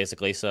place,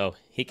 basically, so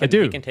He can, I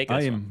do. He can take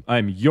this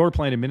I'm your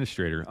plan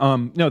administrator.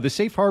 No, the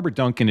safe harbor,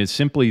 Duncan, is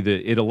simply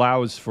that it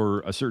allows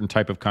for a certain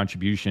type of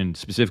contribution,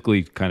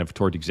 specifically kind of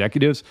toward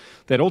executives.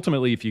 That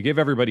ultimately, if you give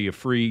everybody a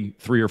free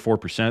 3 or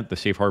 4%, the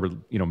safe harbor,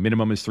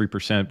 minimum is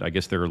 3%. I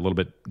guess they're a little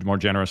bit more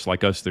generous,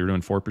 like us. They're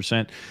doing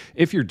 4%.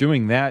 If you're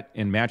doing that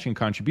and matching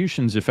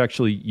contributions,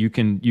 effectively, you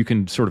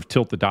can sort of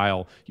tilt the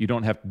dial. You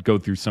don't have to go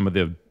through some of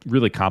the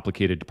really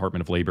complicated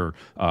Department of Labor,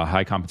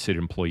 high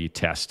compensated employee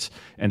tests.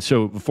 And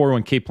so the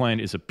 401k plan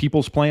is a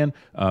people's plan.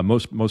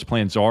 Most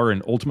plans are,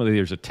 and ultimately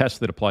there's a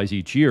test that applies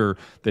each year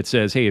that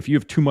says, hey, if you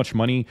have too much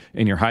money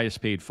in your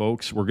highest paid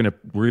folks, we're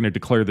gonna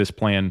declare this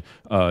plan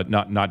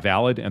not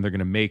valid, and they're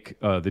gonna make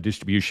the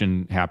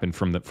distribution happen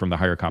from the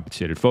higher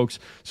compensated folks.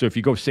 So if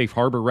you go safe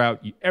harbor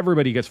route,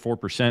 everybody gets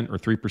 4% or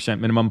 3%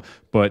 minimum,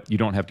 but you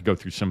don't have to go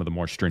through some of the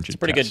more stringent It's a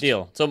pretty tests. good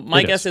deal. So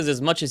my guess is,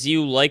 as much as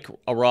you like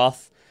a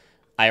Roth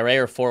IRA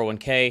or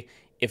 401k,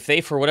 if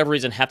they, for whatever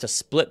reason, have to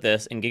split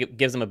this and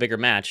gives them a bigger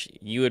match,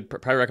 you would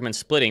probably recommend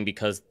splitting,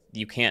 because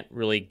you can't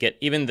really get,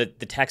 even the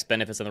tax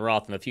benefits in the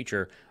Roth in the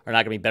future are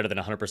not going to be better than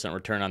 100%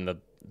 return on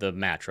the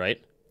match,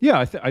 right?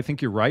 Yeah, I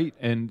think you're right.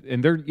 And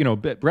they're,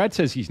 Brad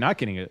says he's not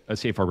getting a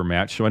safe harbor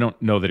match, so I don't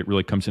know that it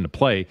really comes into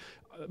play.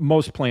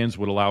 Most plans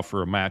would allow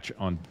for a match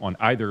on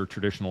either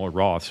traditional or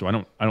Roth, so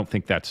I don't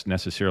think that's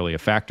necessarily a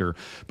factor.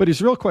 But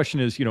his real question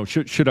is,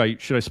 should I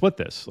split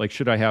this? Like,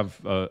 should I have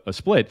a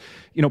split?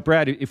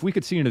 Brad, if we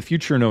could see into the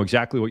future and know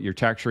exactly what your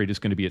tax rate is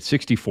going to be at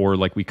 64,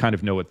 like we kind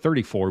of know at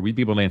 34, we'd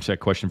be able to answer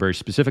that question very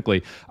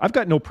specifically. I've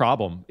got no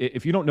problem.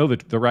 If you don't know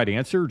the right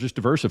answer, just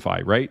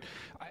diversify, right?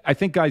 I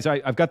think, guys,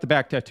 I've got the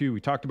back tattoo. We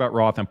talked about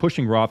Roth. I'm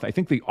pushing Roth. I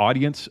think the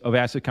audience of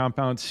Asset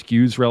Compound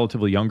skews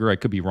relatively younger. I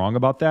could be wrong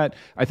about that.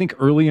 I think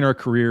early in our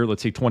career,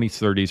 let's say 20s,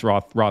 30s,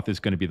 Roth is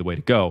going to be the way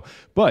to go.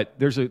 But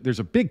there's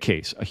a big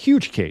case, a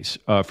huge case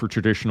for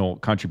traditional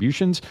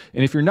contributions.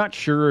 And if you're not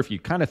sure, if you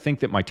kind of think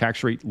that my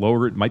tax rate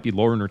might be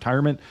lower in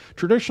retirement,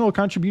 traditional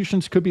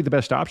contributions could be the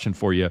best option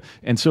for you.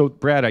 And so,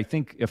 Brad, I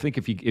think if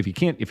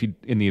you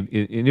in the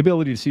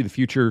inability to see the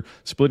future,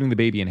 splitting the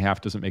baby in half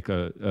doesn't make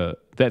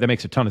that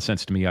makes a ton of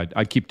sense to me.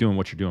 I'd keep doing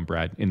what you're doing,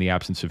 Brad, in the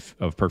absence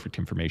of perfect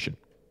information.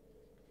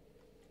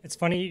 It's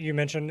funny you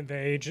mentioned the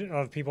age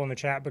of people in the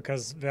chat,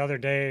 because the other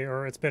day,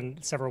 or it's been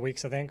several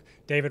weeks, I think,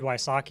 David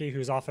Wysocki,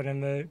 who's often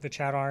in the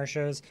chat on our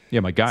shows,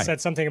 my guy,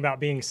 said something about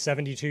being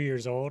 72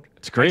 years old.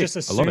 It's great. I just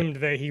assumed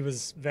that he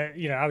was,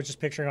 I was just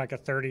picturing like a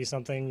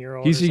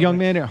 30-something-year-old. He's a young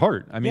man at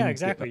heart. I mean, yeah,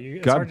 exactly.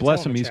 God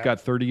bless him. He's got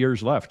 30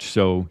 years left.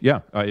 So,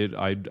 yeah,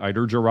 I'd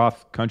urge a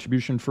Roth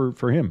contribution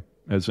for him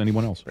as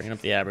anyone else. Bringing up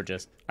the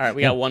averages. All right,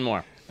 we got one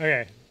more.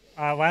 Okay.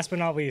 Last but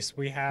not least,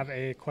 we have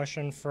a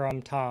question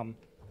from Tom.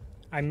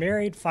 I'm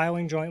married,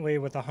 filing jointly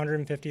with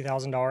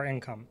 $150,000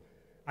 income.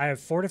 I have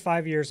 4 to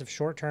 5 years of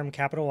short-term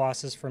capital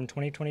losses from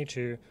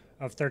 2022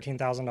 of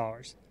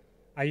 $13,000.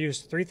 I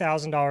used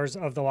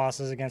 $3,000 of the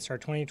losses against our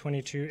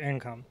 2022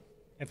 income.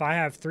 If I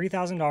have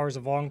 $3,000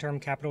 of long-term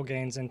capital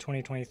gains in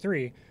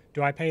 2023,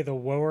 do I pay the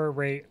lower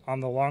rate on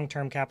the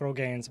long-term capital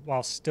gains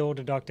while still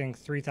deducting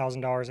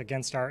 $3,000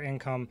 against our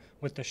income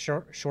with the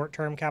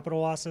short-term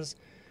capital losses?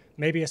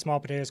 Maybe a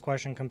small potatoes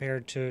question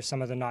compared to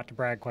some of the not to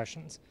brag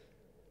questions.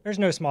 There's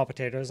no small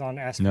potatoes on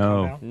Ask the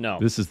Compound. No.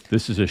 This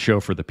is a show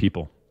for the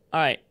people. All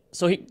right.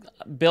 So,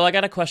 Bill, I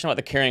got a question about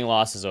the carrying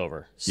losses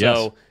over.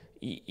 So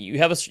you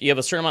have a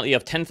certain amount. You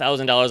have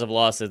 $10,000 of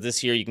losses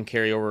this year. You can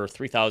carry over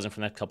 $3,000 for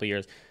the next couple of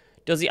years.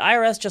 Does the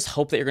IRS just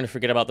hope that you're going to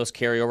forget about those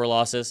carryover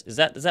losses? Is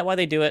that why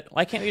they do it?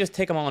 Why can't we just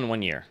take them all in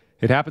 1 year?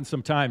 It happens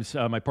sometimes.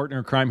 My partner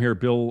in crime here,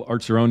 Bill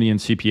Artzeronian,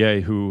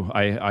 CPA, who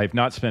I've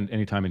not spent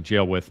any time in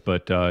jail with,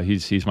 but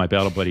he's my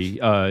battle buddy.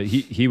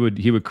 He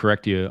would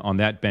correct you on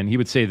that, Ben. He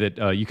would say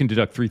that you can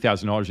deduct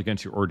 $3,000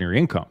 against your ordinary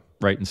income,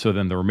 right? And so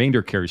then the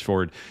remainder carries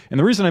forward. And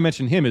the reason I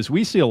mention him is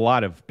we see a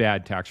lot of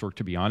bad tax work,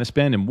 to be honest,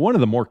 Ben. And one of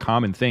the more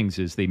common things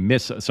is they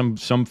miss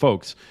some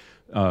folks.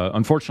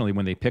 Unfortunately,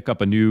 when they pick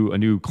up a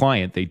new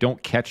client, they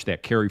don't catch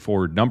that carry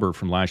forward number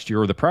from last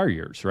year or the prior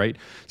years, right?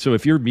 So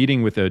if you're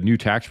meeting with a new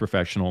tax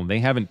professional and they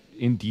haven't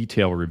in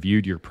detail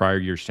reviewed your prior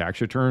year's tax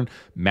return,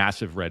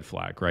 massive red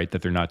flag, right?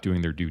 That they're not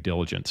doing their due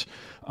diligence.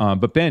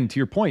 But Ben, to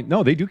your point,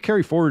 no, they do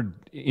carry forward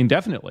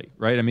indefinitely,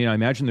 right? I mean, I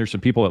imagine there's some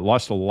people that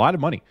lost a lot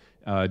of money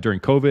during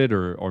COVID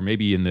or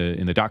maybe in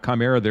the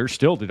dot-com era. They're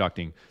still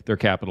deducting their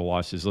capital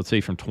losses, let's say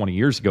from 20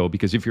 years ago,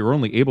 because if you're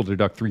only able to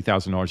deduct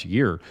 $3,000 a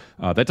year,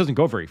 that doesn't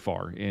go very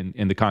far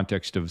in the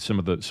context of some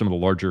of the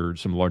larger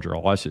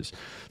losses.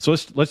 So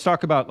let's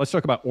talk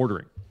about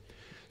ordering.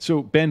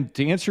 So, Ben,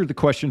 to answer the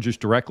question just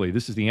directly,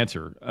 this is the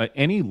answer.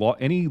 Any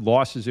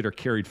losses that are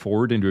carried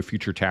forward into a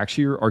future tax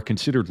year are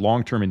considered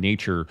long-term in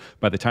nature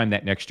by the time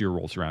that next year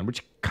rolls around,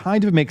 which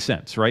kind of makes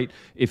sense, right?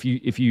 If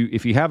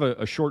you have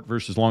a short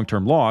versus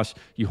long-term loss,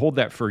 you hold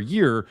that for a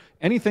year.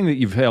 Anything that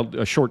you've held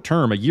a short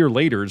term, a year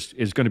later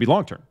is going to be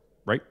long-term,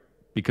 right?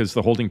 Because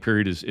the holding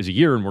period is a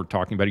year, and we're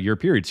talking about a year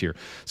periods here.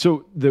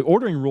 So the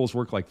ordering rules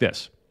work like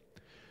this.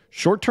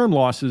 Short-term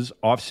losses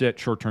offset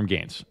short-term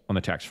gains on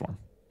the tax form.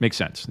 Makes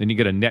sense. Then you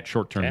get a net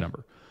short-term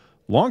number.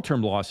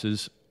 Long-term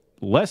losses,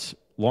 less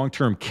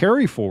long-term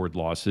carry-forward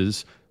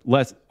losses,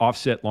 less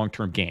offset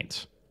long-term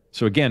gains.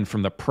 So again,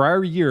 from the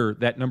prior year,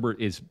 that number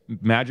is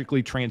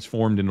magically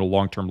transformed into a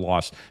long-term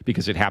loss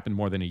because it happened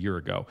more than a year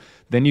ago.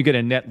 Then you get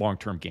a net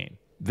long-term gain.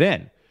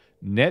 Then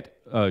net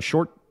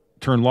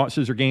short-term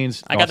losses or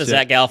gains. I got the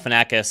Zach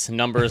Galifianakis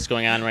numbers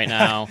going on right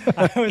now.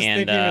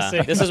 And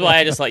this is why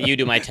I just let you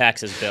do my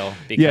taxes, Bill,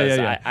 because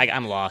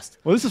I'm lost.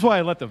 Well, this is why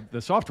I let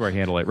the software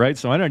handle it, right?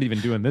 So I'm not even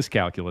doing this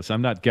calculus.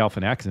 I'm not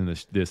Galifianakis in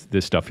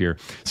this stuff here.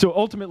 So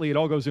ultimately, it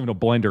all goes into a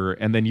blender,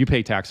 and then you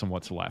pay tax on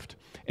what's left.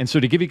 And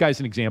so to give you guys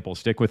an example,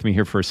 stick with me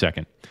here for a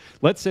second.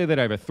 Let's say that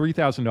I have a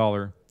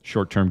 $3,000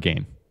 short-term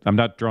gain. I'm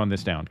not drawing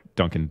this down,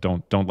 Duncan.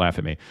 Don't laugh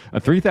at me.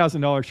 A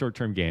 $3,000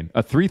 short-term gain,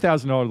 a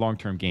 $3,000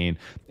 long-term gain,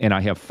 and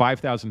I have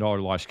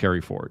 $5,000 loss carry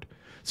forward.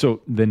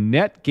 So the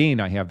net gain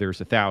I have there is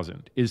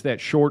 $1,000. Is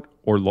that short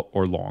or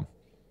long?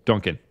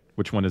 Duncan,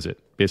 which one is it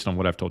based on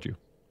what I've told you?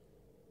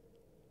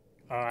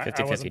 I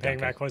wasn't paying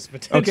that close of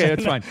attention. Okay,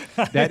 that's fine.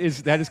 That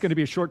is going to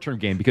be a short-term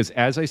gain because,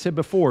 as I said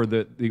before,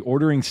 the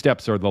ordering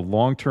steps are the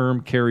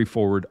long-term carry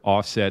forward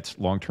offsets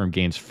long-term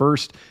gains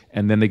first,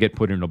 and then they get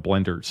put in a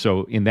blender.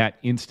 So in that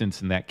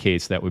instance, in that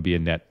case, that would be a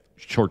net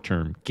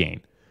short-term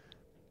gain.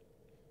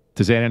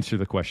 Does that answer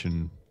the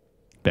question,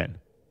 Ben?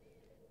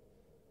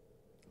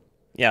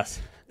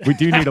 Yes. We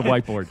do need a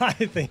whiteboard. I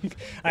think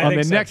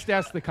next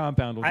Ask the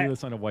Compound, we'll do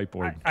this on a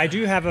whiteboard. I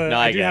do have a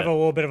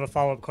little bit of a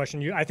follow-up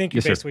question. I think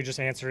you basically just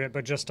answered it,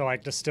 but just to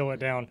distill it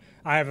down,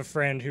 I have a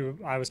friend who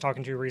I was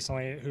talking to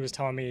recently who was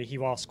telling me he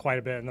lost quite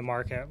a bit in the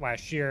market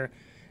last year,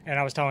 and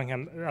I was telling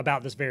him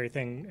about this very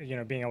thing,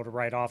 being able to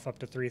write off up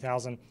to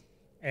 $3,000,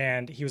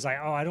 and he was like,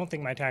 "Oh, I don't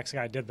think my tax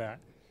guy did that."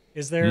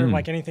 Is there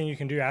anything you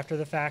can do after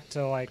the fact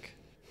to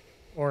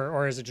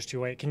or is it just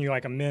too late? Can you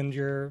amend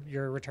your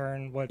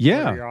return? What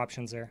are your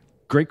options there?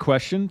 Great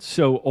question.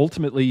 So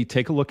ultimately,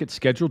 take a look at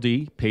Schedule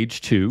D,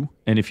 page 2,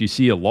 and if you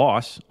see a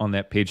loss on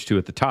that page 2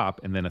 at the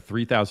top, and then a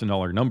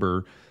 $3,000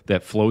 number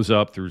that flows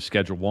up through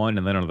Schedule 1,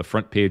 and then on the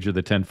front page of the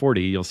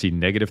 1040, you'll see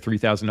negative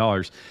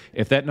 $3,000.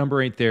 If that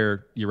number ain't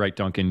there, you're right,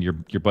 Duncan. Your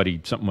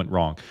buddy, something went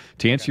wrong.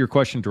 To answer your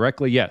question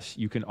directly, yes,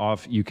 you can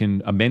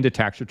amend a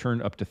tax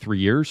return up to 3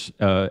 years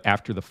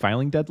after the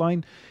filing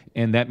deadline.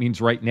 And that means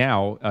right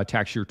now,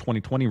 tax year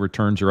 2020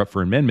 returns are up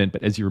for amendment.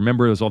 But as you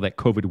remember, there's all that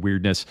COVID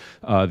weirdness.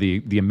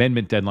 The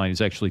amendment deadline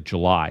is actually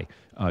July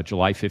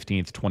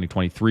 15th,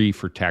 2023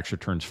 for tax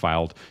returns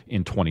filed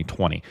in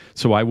 2020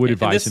 So I would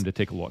advise him to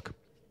take a look.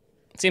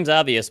 It seems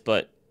obvious,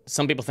 but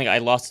some people think I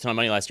lost a ton of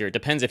money last year. It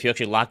depends if you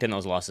actually locked in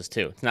those losses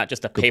too. It's not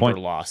just a paper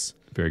loss.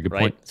 Very good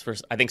point.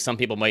 I think some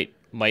people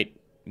might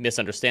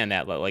misunderstand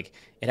that.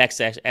 It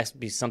has to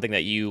be something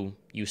that you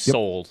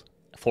sold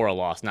for a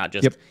loss, not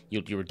just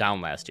you were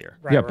down last year.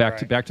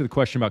 Back to the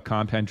question about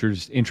compound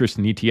interest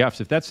in ETFs.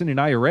 If that's in an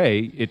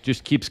IRA, it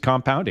just keeps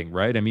compounding,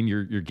 right? I mean,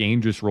 your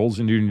gain just rolls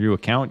into your new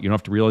account. You don't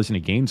have to realize any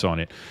gains on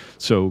it.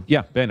 So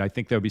yeah, Ben, I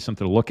think that would be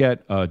something to look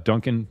at.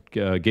 Duncan,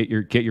 get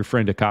your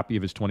friend a copy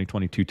of his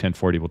 2022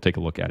 1040. We'll take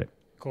a look at it.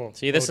 Cool.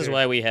 See, this is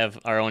why we have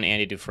our own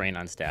Andy Dufresne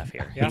on staff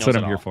here. That's what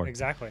I'm here for.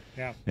 Exactly.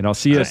 Yeah. And I'll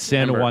see you at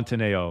San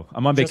Juantaneo.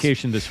 I'm on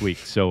vacation this week,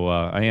 so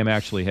I am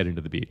actually heading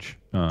to the beach.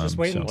 Just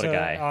wait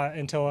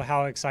until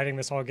how exciting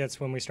this all gets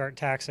when we start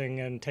taxing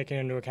and taking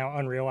into account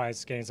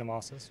unrealized gains and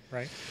losses,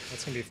 right?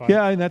 That's going to be fun.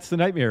 Yeah, and that's the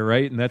nightmare,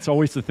 right? And that's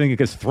always the thing that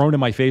gets thrown in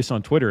my face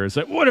on Twitter. It's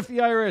like, what if the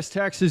IRS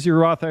taxes your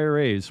Roth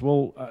IRAs?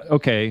 Well,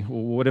 okay.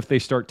 Well, what if they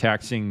start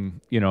taxing,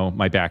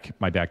 my back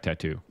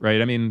tattoo,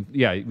 right? I mean,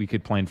 yeah, we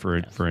could plan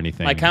for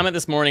anything. My comment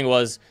this morning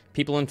was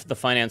people in the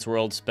finance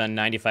world spend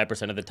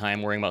 95% of the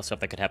time worrying about stuff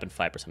that could happen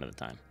 5% of the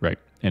time. Right.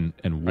 And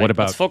what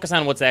about... Let's focus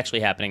on what's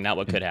actually happening, not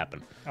what could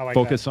happen.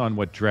 Focus on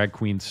what drag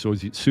queen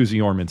Susie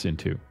Orman's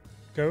into.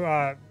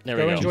 Go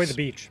enjoy the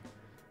beach.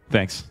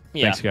 Thanks.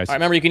 Thanks, guys. All right,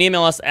 remember, you can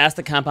email us,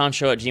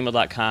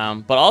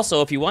 askthecompoundshow@gmail.com. But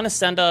also, if you want to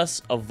send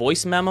us a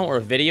voice memo or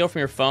a video from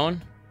your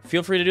phone,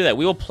 feel free to do that.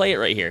 We will play it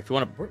right here. If you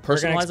want to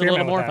personalize it a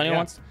little more, if anyone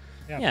wants...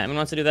 anyone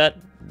wants to do that.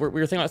 We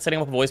were thinking about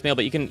setting up a voicemail,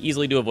 but you can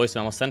easily do a voice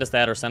memo. Send us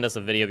that, or send us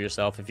a video of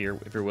yourself if you're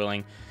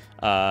willing.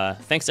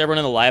 Thanks to everyone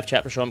in the live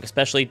chat for showing up,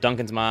 especially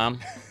Duncan's mom.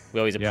 We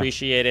always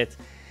appreciate it.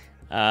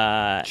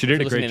 She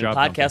did a great job.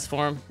 In podcast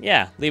form.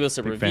 Yeah, leave us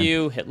a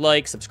review, hit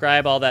like,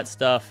 subscribe, all that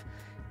stuff,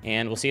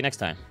 and we'll see you next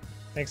time.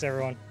 Thanks,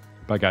 everyone.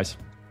 Bye, guys.